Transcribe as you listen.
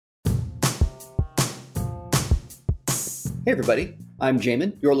Hey everybody, I'm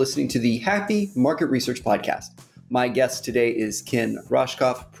Jamin. You're listening to the Happy Market Research Podcast. My guest today is Ken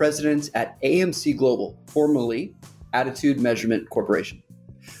Roshkoff, president at AMC Global, formerly Attitude Measurement Corporation.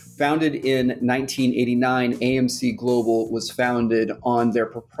 Founded in 1989, AMC Global was founded on their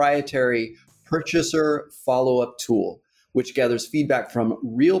proprietary purchaser follow-up tool, which gathers feedback from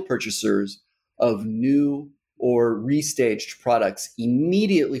real purchasers of new or restaged products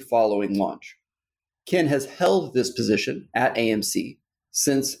immediately following launch. Ken has held this position at AMC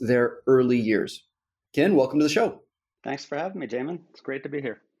since their early years. Ken, welcome to the show. Thanks for having me, Jamin. It's great to be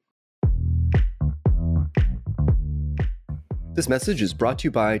here. This message is brought to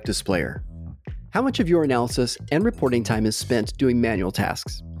you by Displayer. How much of your analysis and reporting time is spent doing manual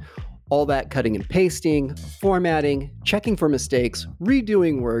tasks? All that cutting and pasting, formatting, checking for mistakes,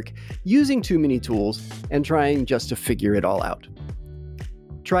 redoing work, using too many tools, and trying just to figure it all out.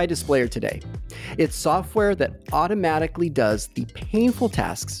 Try Displayer today. It's software that automatically does the painful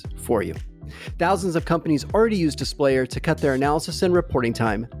tasks for you. Thousands of companies already use Displayer to cut their analysis and reporting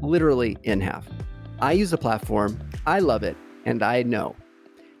time literally in half. I use the platform, I love it, and I know.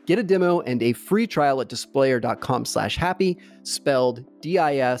 Get a demo and a free trial at displayer.com/happy, spelled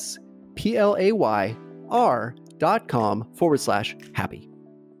DISPLAYR.com/happy.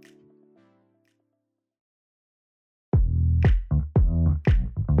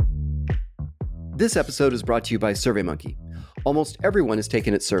 This episode is brought to you by SurveyMonkey. Almost everyone has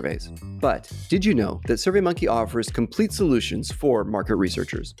taken its surveys, but did you know that SurveyMonkey offers complete solutions for market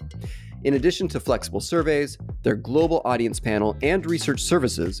researchers? In addition to flexible surveys, their global audience panel, and research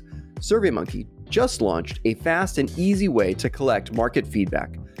services, SurveyMonkey just launched a fast and easy way to collect market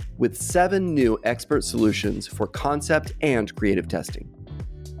feedback with 7 new expert solutions for concept and creative testing.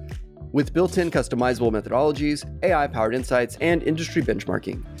 With built-in customizable methodologies, AI-powered insights, and industry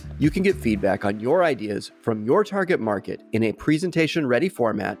benchmarking, you can get feedback on your ideas from your target market in a presentation-ready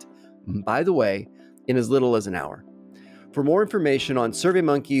format, by the way, in as little as an hour. For more information on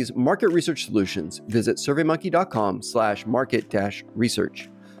SurveyMonkey's market research solutions, visit surveymonkey.com/market-research.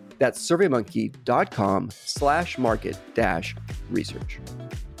 That's surveymonkey.com/market-research.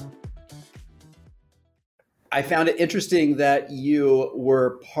 I found it interesting that you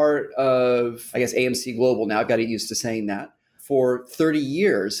were part of, AMC Global. Now I've got to get used to saying that. For 30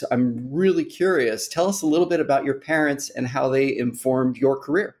 years. I'm really curious. Tell us a little bit about your parents and how they informed your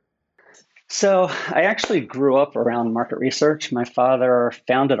career. So I actually grew up around market research. My father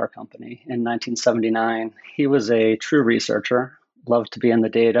founded our company in 1979. He was a true researcher, loved to be in the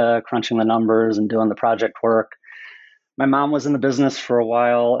data, crunching the numbers and doing the project work. My mom was in the business for a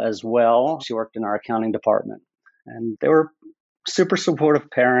while as well. She worked in our accounting department. And they were super supportive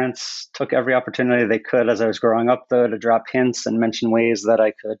parents, took every opportunity they could as I was growing up, though, to drop hints and mention ways that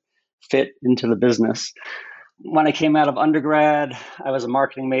I could fit into the business. When I came out of undergrad, I was a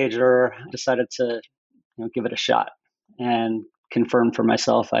marketing major. I decided to give it a shot and confirmed for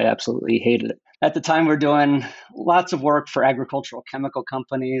myself I absolutely hated it. At the time, we're doing lots of work for agricultural chemical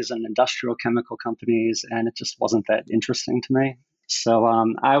companies and industrial chemical companies, and it just wasn't that interesting to me. So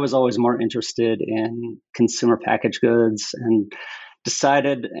I was always more interested in consumer packaged goods and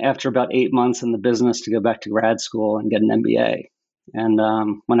decided after about 8 months in the business to go back to grad school and get an MBA. And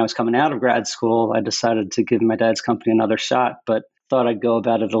when I was coming out of grad school, I decided to give my dad's company another shot, but thought I'd go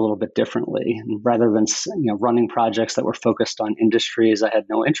about it a little bit differently. And rather than running projects that were focused on industries I had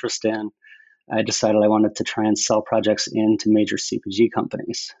no interest in, I decided I wanted to try and sell projects into major CPG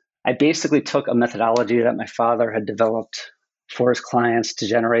companies. I basically took a methodology that my father had developed for his clients to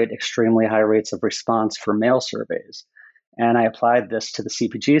generate extremely high rates of response for mail surveys. And I applied this to the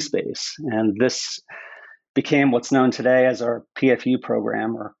CPG space. And this became what's known today as our PFU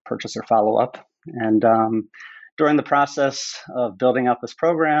program, or purchaser follow-up. And during the process of building out this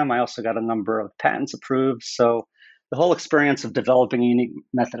program, I also got a number of patents approved. So the whole experience of developing a unique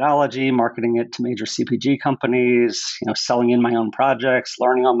methodology, marketing it to major CPG companies, selling in my own projects,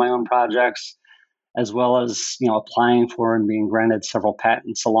 learning on my own projects, as well as applying for and being granted several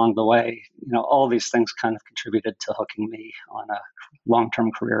patents along the way. All these things kind of contributed to hooking me on a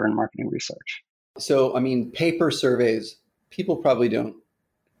long-term career in marketing research. So, paper surveys, people probably don't,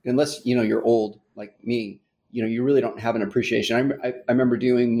 unless you're old like me. You really don't have an appreciation. I remember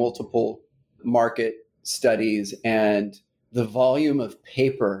doing multiple market studies, and the volume of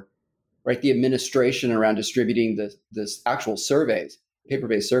paper, right? The administration around distributing this actual surveys,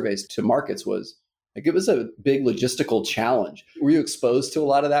 paper-based surveys to markets was a big logistical challenge. Were you exposed to a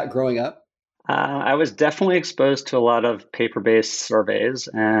lot of that growing up? I was definitely exposed to a lot of paper-based surveys,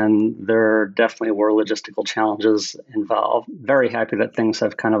 and there definitely were logistical challenges involved. Very happy that things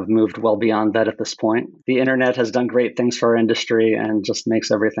have kind of moved well beyond that at this point. The internet has done great things for our industry and just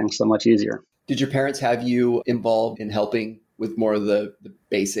makes everything so much easier. Did your parents have you involved in helping with more of the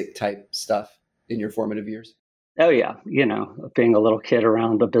basic type stuff in your formative years? Oh, yeah. Being a little kid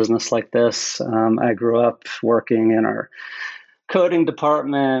around a business like this, I grew up working in our coding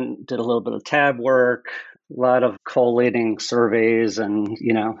department, did a little bit of tab work, a lot of collating surveys, and,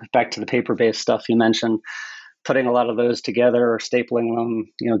 back to the paper-based stuff you mentioned, putting a lot of those together, stapling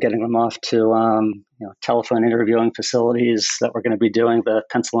them, getting them off to, telephone interviewing facilities that we're going to be doing the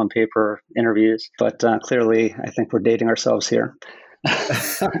pencil and paper interviews. But clearly, I think we're dating ourselves here.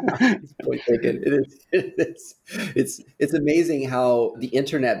 Point taken. It's amazing how the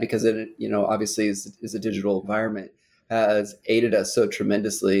internet, because it obviously is a digital environment, has aided us so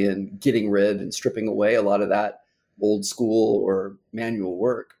tremendously in getting rid and stripping away a lot of that old school or manual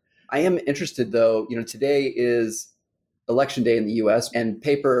work. I am interested though, today is election day in the US and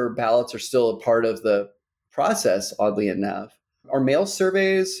paper ballots are still a part of the process, oddly enough. Are mail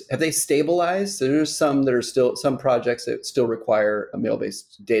surveys, have they stabilized? There's some that are still, some projects that still require a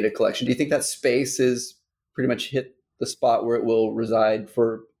mail-based data collection. Do you think that space is pretty much hit the spot where it will reside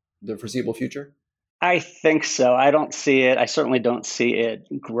for the foreseeable future? I think so. I don't see it. I certainly don't see it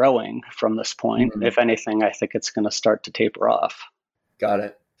growing from this point. Mhm. If anything, I think it's going to start to taper off. Got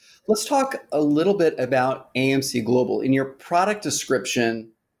it. Let's talk a little bit about AMC Global. In your product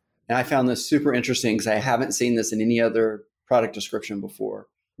description, and I found this super interesting because I haven't seen this in any other product description before.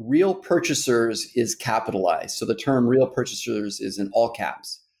 Real purchasers is capitalized. So the term real purchasers is in all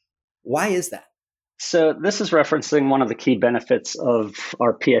caps. Why is that? So, this is referencing one of the key benefits of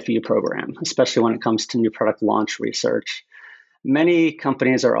our PFU program, especially when it comes to new product launch research. Many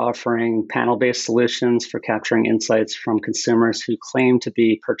companies are offering panel based solutions for capturing insights from consumers who claim to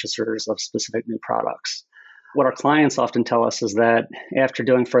be purchasers of specific new products. What our clients often tell us is that after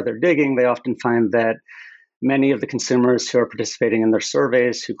doing further digging, they often find that many of the consumers who are participating in their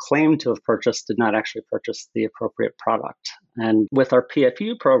surveys who claim to have purchased did not actually purchase the appropriate product. And with our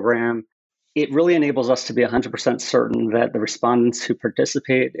PFU program, it really enables us to be 100% certain that the respondents who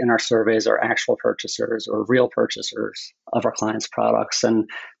participate in our surveys are actual purchasers or real purchasers of our clients' products and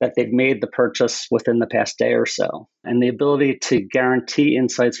that they've made the purchase within the past day or so. And the ability to guarantee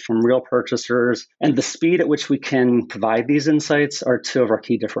insights from real purchasers and the speed at which we can provide these insights are two of our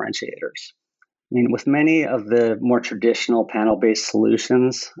key differentiators. I mean, with many of the more traditional panel based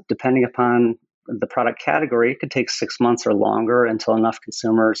solutions, depending upon the product category, it could take 6 months or longer until enough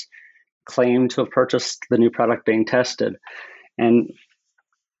consumers claim to have purchased the new product being tested. And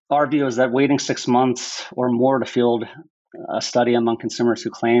our view is that waiting 6 months or more to field a study among consumers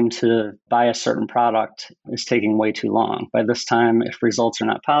who claim to buy a certain product is taking way too long. By this time, if results are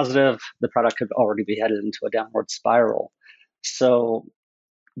not positive, the product could already be headed into a downward spiral. So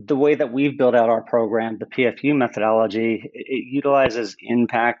the way that we've built out our program, the PFU methodology, it utilizes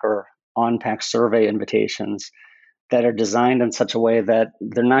in-pack or on-pack survey invitations that are designed in such a way that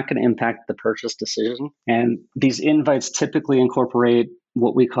they're not going to impact the purchase decision. And these invites typically incorporate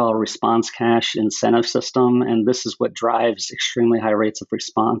what we call a response cache incentive system. And this is what drives extremely high rates of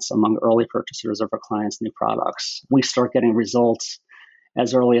response among early purchasers of our clients' new products. We start getting results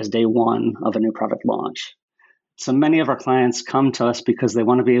as early as day one of a new product launch. So many of our clients come to us because they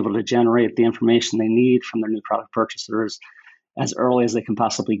want to be able to generate the information they need from their new product purchasers as early as they can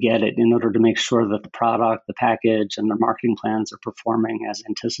possibly get it in order to make sure that the product, the package, and their marketing plans are performing as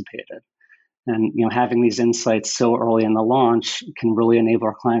anticipated. And having these insights so early in the launch can really enable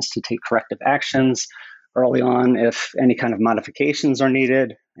our clients to take corrective actions early on if any kind of modifications are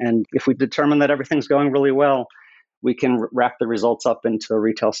needed. And if we determine that everything's going really well, we can wrap the results up into a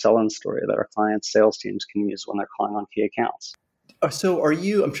retail sell-in story that our clients' sales teams can use when they're calling on key accounts. So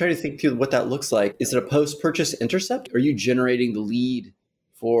I'm trying to think through what that looks like. Is it a post-purchase intercept? Are you generating the lead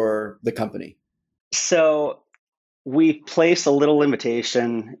for the company? So we place a little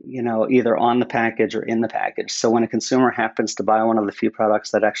invitation, either on the package or in the package. So when a consumer happens to buy one of the few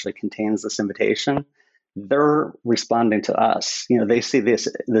products that actually contains this invitation, they're responding to us. They see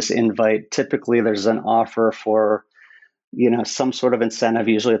this invite. Typically, there's an offer for some sort of incentive.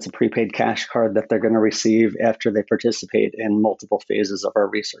 Usually it's a prepaid cash card that they're going to receive after they participate in multiple phases of our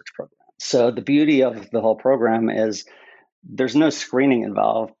research program. So the beauty of the whole program is there's no screening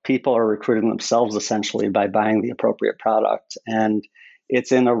involved. People are recruiting themselves essentially by buying the appropriate product. And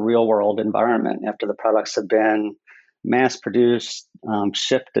it's in a real world environment after the products have been mass produced,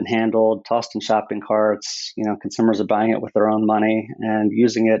 shipped and handled, tossed in shopping carts. Consumers are buying it with their own money and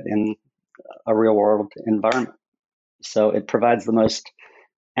using it in a real world environment. So it provides the most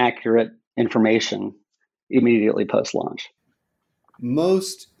accurate information immediately post launch.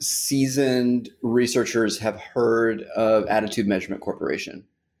 Most seasoned researchers have heard of Attitude Measurement Corporation.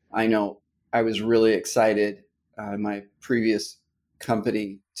 I know I was really excited in my previous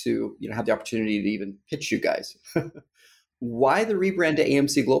company to have the opportunity to even pitch you guys. Why the rebrand to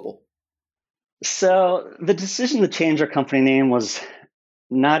AMC Global? So the decision to change our company name was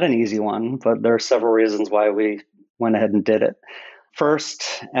not an easy one, but there are several reasons why we went ahead and did it.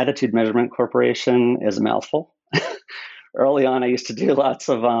 First, Attitude Measurement Corporation is a mouthful. Early on, I used to do lots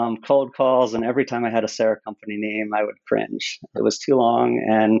of cold calls, and every time I had to say our company name, I would cringe. It was too long,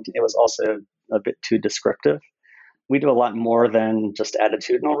 and it was also a bit too descriptive. We do a lot more than just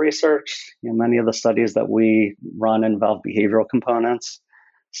attitudinal research. Many of the studies that we run involve behavioral components.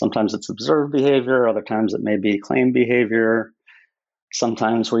 Sometimes it's observed behavior, other times it may be claimed behavior.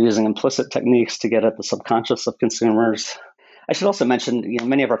 Sometimes we're using implicit techniques to get at the subconscious of consumers. I should also mention,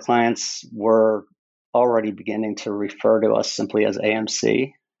 many of our clients were already beginning to refer to us simply as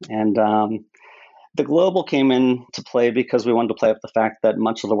AMC. And the global came into play because we wanted to play up the fact that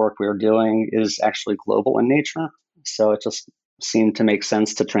much of the work we were doing is actually global in nature. So it just seemed to make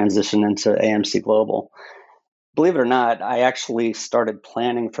sense to transition into AMC Global. Believe it or not, I actually started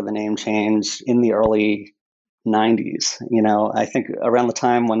planning for the name change in the early 90s. I think around the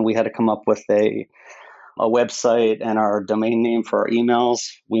time when we had to come up with a website and our domain name for our emails,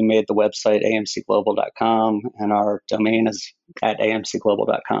 we made the website amcglobal.com, and our domain is at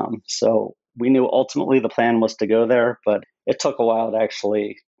amcglobal.com. So we knew ultimately the plan was to go there, but it took a while to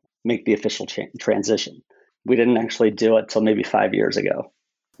actually make the official transition. We didn't actually do it till maybe 5 years ago.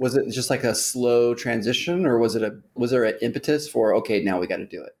 Was it just like a slow transition, or was there an impetus for, okay, now we got to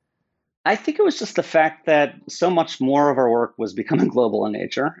do it? I think it was just the fact that so much more of our work was becoming global in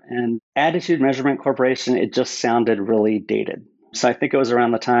nature, and Attitude Measurement Corporation, it just sounded really dated. So I think it was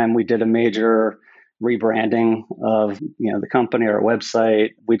around the time we did a major rebranding of the company or our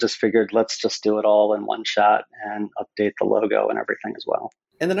website. We just figured, let's just do it all in one shot and update the logo and everything as well.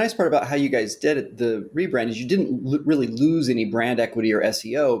 And the nice part about how you guys did it, the rebrand, is you didn't really lose any brand equity or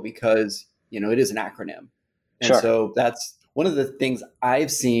SEO because it is an acronym. And Sure. So that's one of the things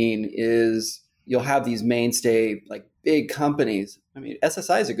I've seen is you'll have these mainstay, like big companies. I mean,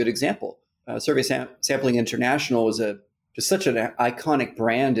 SSI is a good example. Survey Sampling International is just such an iconic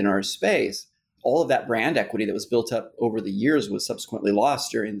brand in our space. All of that brand equity that was built up over the years was subsequently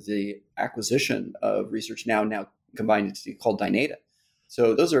lost during the acquisition of Research Now combined into called Dynata.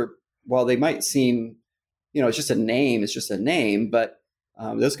 So those are, while they might seem, it's just a name, but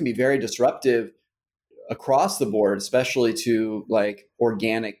those can be very disruptive across the board, especially to like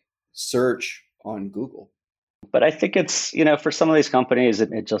organic search on Google. But I think it's, for some of these companies,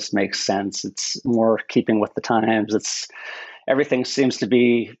 it just makes sense. It's more keeping with the times. Everything seems to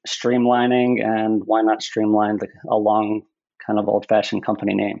be streamlining, and why not streamline a long kind of old-fashioned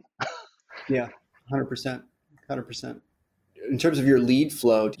company name? Yeah, 100%. In terms of your lead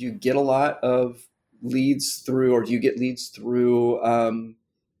flow, do you get a lot of leads through, or do you get leads through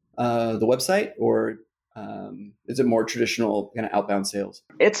the website, or is it more traditional kind of outbound sales?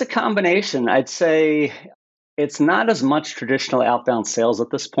 It's a combination. I'd say it's not as much traditional outbound sales at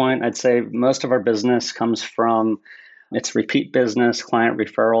this point. I'd say most of our business comes from it's repeat business, client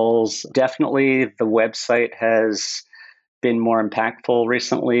referrals. Definitely the website has been more impactful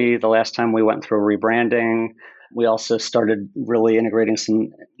recently. The last time we went through a rebranding, we also started really integrating some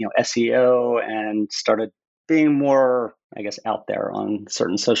SEO and started being more, I guess, out there on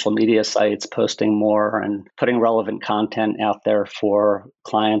certain social media sites, posting more and putting relevant content out there for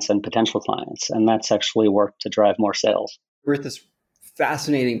clients and potential clients. And that's actually worked to drive more sales. We're at this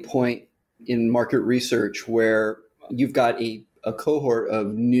fascinating point in market research where you've got a cohort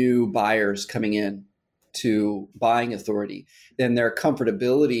of new buyers coming in to buying authority. Then their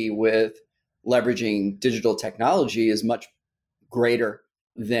comfortability with leveraging digital technology is much greater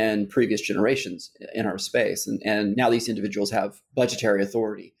than previous generations in our space. And now these individuals have budgetary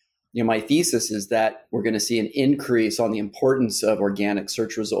authority. My thesis is that we're going to see an increase on the importance of organic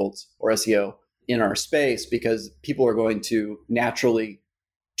search results, or SEO, in our space, because people are going to naturally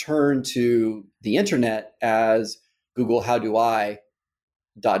turn to the internet as Google, how do I ...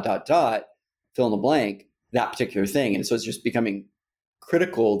 fill in the blank, that particular thing. And so it's just becoming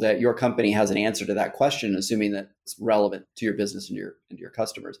critical that your company has an answer to that question, assuming that it's relevant to your business and your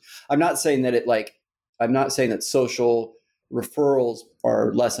customers. I'm not saying that social referrals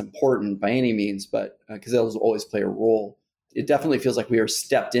are less important by any means, but because those always play a role. It definitely feels like we are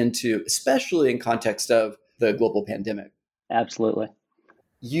stepped into, especially in context of the global pandemic. Absolutely.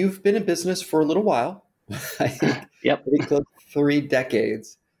 You've been in business for a little while, I think Yep. pretty close to 3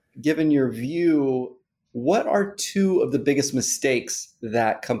 decades. Given your view, what are two of the biggest mistakes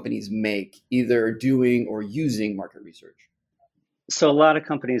that companies make, either doing or using market research? So a lot of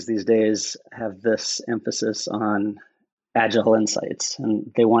companies these days have this emphasis on agile insights,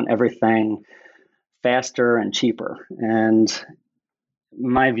 and they want everything faster and cheaper. And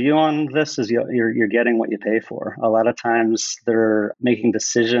my view on this is you're getting what you pay for. A lot of times they're making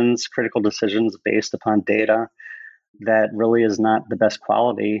decisions, critical decisions based upon data that really is not the best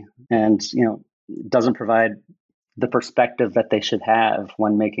quality, and doesn't provide the perspective that they should have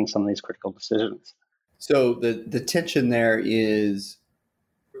when making some of these critical decisions. So the tension there is,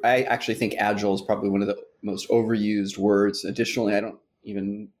 I actually think agile is probably one of the most overused words. Additionally, I don't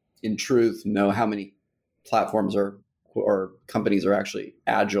even, in truth, know how many platforms or companies are actually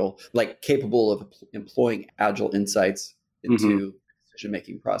agile, like capable of employing agile insights Mm-hmm. into decision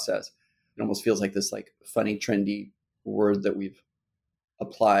making process. It almost feels like this like funny, trendy word that we've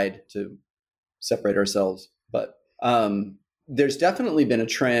applied to separate ourselves. But there's definitely been a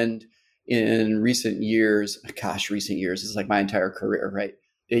trend in recent years. Gosh, recent years is like my entire career, right?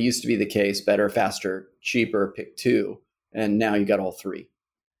 It used to be the case: better, faster, cheaper, pick two, and now you got all three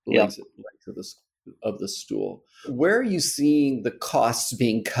Yep. legs of the stool. Where are you seeing the costs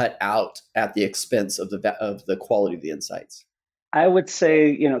being cut out at the expense of the quality of the insights? I would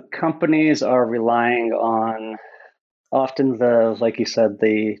say, companies are relying on often like you said,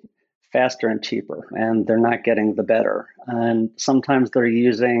 the faster and cheaper, and they're not getting the better. And sometimes they're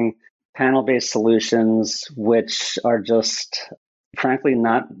using panel-based solutions, which are just frankly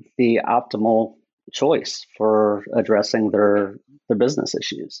not the optimal choice for addressing their business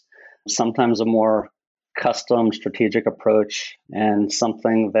issues. Sometimes a more custom strategic approach and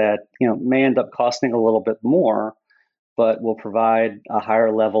something that may end up costing a little bit more but will provide a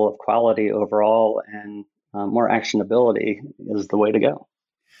higher level of quality overall, and more actionability is the way to go.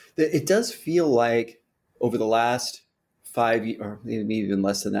 It does feel like over the last 5 years, or maybe even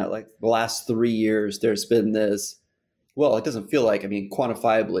less than that, like the last 3 years, there's been this. Well, it doesn't feel like, I mean,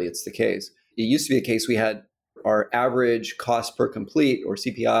 quantifiably, it's the case. It used to be the case we had our average cost per complete, or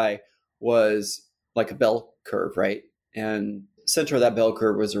CPI, was like a bell curve, right? And center of that bell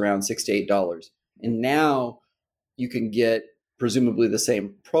curve was around $6 to $8. And now you can get presumably the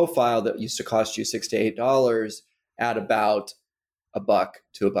same profile that used to cost you $6 to $8 at about $1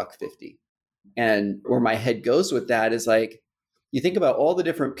 to $1.50. And where my head goes with that is like, you think about all the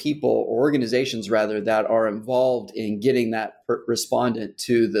different people or organizations rather that are involved in getting that respondent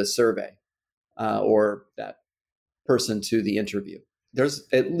to the survey, or that person to the interview. There's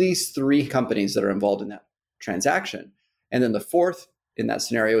at least 3 companies that are involved in that transaction. And then the fourth in that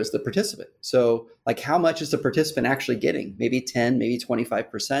scenario is the participant. So like, how much is the participant actually getting? Maybe 10, maybe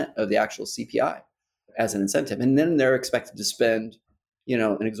 25% of the actual CPI as an incentive. And then they're expected to spend,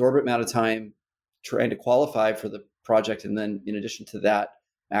 an exorbitant amount of time trying to qualify for the project. And then in addition to that,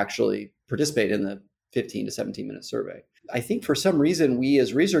 actually participate in the 15 to 17-minute survey. I think for some reason, we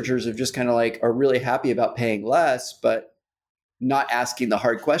as researchers have just kind of like are really happy about paying less, but not asking the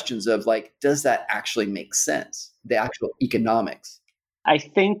hard questions of like, does that actually make sense? The actual economics. I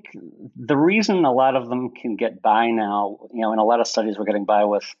think the reason a lot of them can get by now, in a lot of studies we're getting by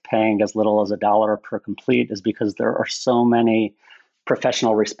with paying as little as $1 per complete, is because there are so many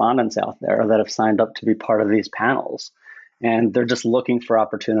professional respondents out there that have signed up to be part of these panels. And they're just looking for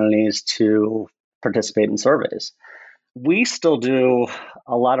opportunities to participate in surveys. We still do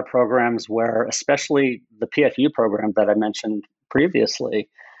a lot of programs where, especially the PFU program that I mentioned previously,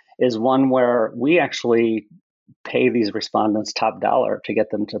 is one where we actually pay these respondents top dollar to get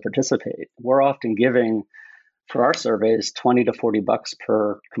them to participate. We're often giving, for our surveys, 20 to 40 bucks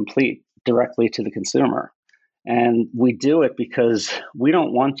per complete directly to the consumer. And we do it because we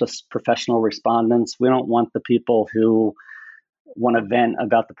don't want just professional respondents. We don't want the people who want to vent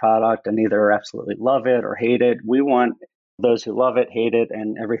about the product and either absolutely love it or hate it. We want those who love it, hate it,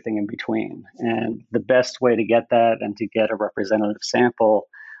 and everything in between. And the best way to get that and to get a representative sample,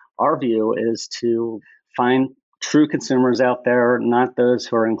 our view, is to find true consumers out there, not those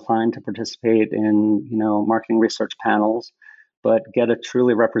who are inclined to participate in, marketing research panels, but get a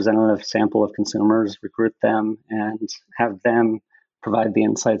truly representative sample of consumers, recruit them, and have them provide the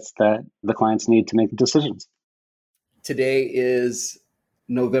insights that the clients need to make decisions. Today is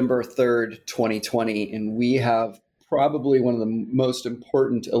November 3rd, 2020, and we have probably one of the most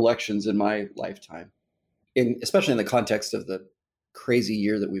important elections in my lifetime, especially in the context of the crazy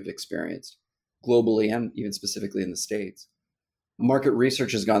year that we've experienced globally and even specifically in the States. Market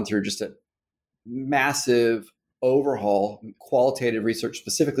research has gone through just a massive overhaul, qualitative research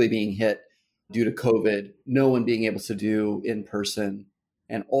specifically being hit due to COVID, no one being able to do in person,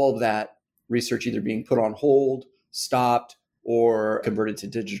 and all of that research either being put on hold, stopped, or converted to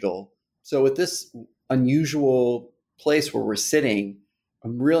digital. So with this unusual place where we're sitting,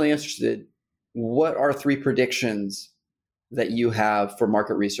 I'm really interested, what are 3 predictions that you have for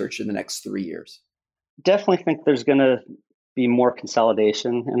market research in the next 3 years? Definitely think there's going to be more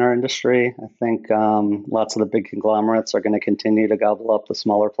consolidation in our industry. I think lots of the big conglomerates are going to continue to gobble up the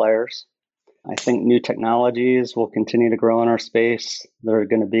smaller players. I think new technologies will continue to grow in our space. There are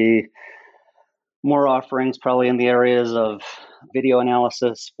going to be more offerings probably in the areas of video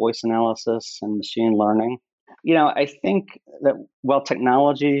analysis, voice analysis, and machine learning. I think that while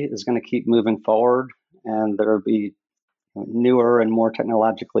technology is going to keep moving forward and there will be newer and more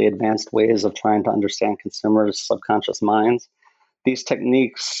technologically advanced ways of trying to understand consumers' subconscious minds, these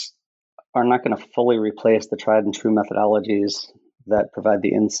techniques are not going to fully replace the tried and true methodologies that provide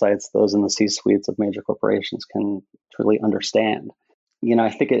the insights those in the C-suites of major corporations can truly understand.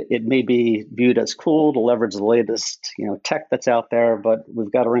 I think it may be viewed as cool to leverage the latest, tech that's out there, but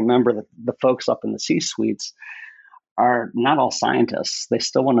we've got to remember that the folks up in the C-suites are not all scientists. They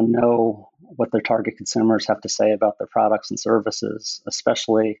still want to know what their target consumers have to say about their products and services,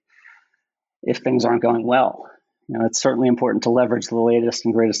 especially if things aren't going well. It's certainly important to leverage the latest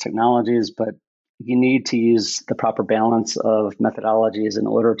and greatest technologies, but you need to use the proper balance of methodologies in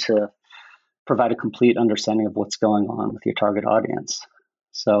order to provide a complete understanding of what's going on with your target audience.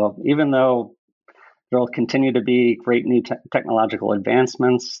 So even though there will continue to be great new technological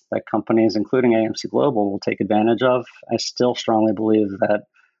advancements that companies, including AMC Global, will take advantage of, I still strongly believe that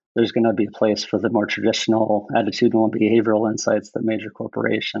there's going to be a place for the more traditional attitudinal and behavioral insights that major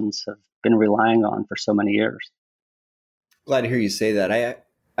corporations have been relying on for so many years. Glad to hear you say that. I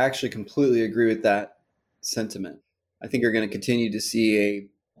actually completely agree with that sentiment. I think you're going to continue to see a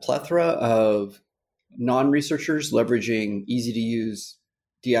plethora of non-researchers leveraging easy-to-use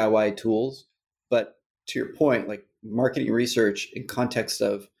DIY tools. But to your point, like marketing research in context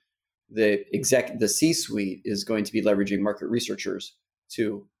of the C-suite is going to be leveraging market researchers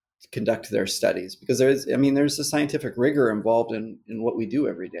to conduct their studies, because there's a scientific rigor involved in what we do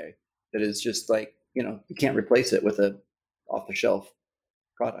every day that is just like, you can't replace it with a off-the-shelf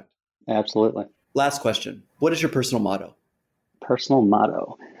product. Absolutely. Last question. What is your personal motto? Personal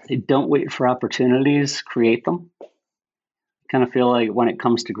motto. Don't wait for opportunities, create them. Kind of feel like when it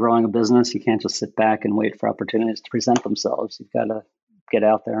comes to growing a business, you can't just sit back and wait for opportunities to present themselves. You've got to get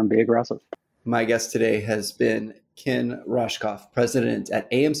out there and be aggressive. My guest today has been Ken Roshkoff, president at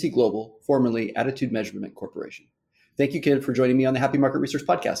AMC Global, formerly Attitude Measurement Corporation. Thank you, Ken, for joining me on the Happy Market Research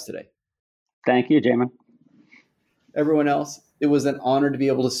podcast today. Thank you, Jamin. Everyone else, it was an honor to be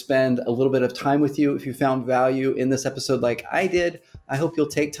able to spend a little bit of time with you. If you found value in this episode like I did, I hope you'll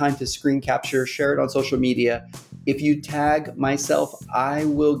take time to screen capture, share it on social media. If you tag myself, I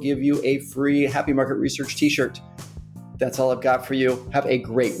will give you a free Happy Market Research t-shirt. That's all I've got for you. Have a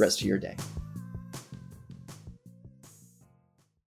great rest of your day.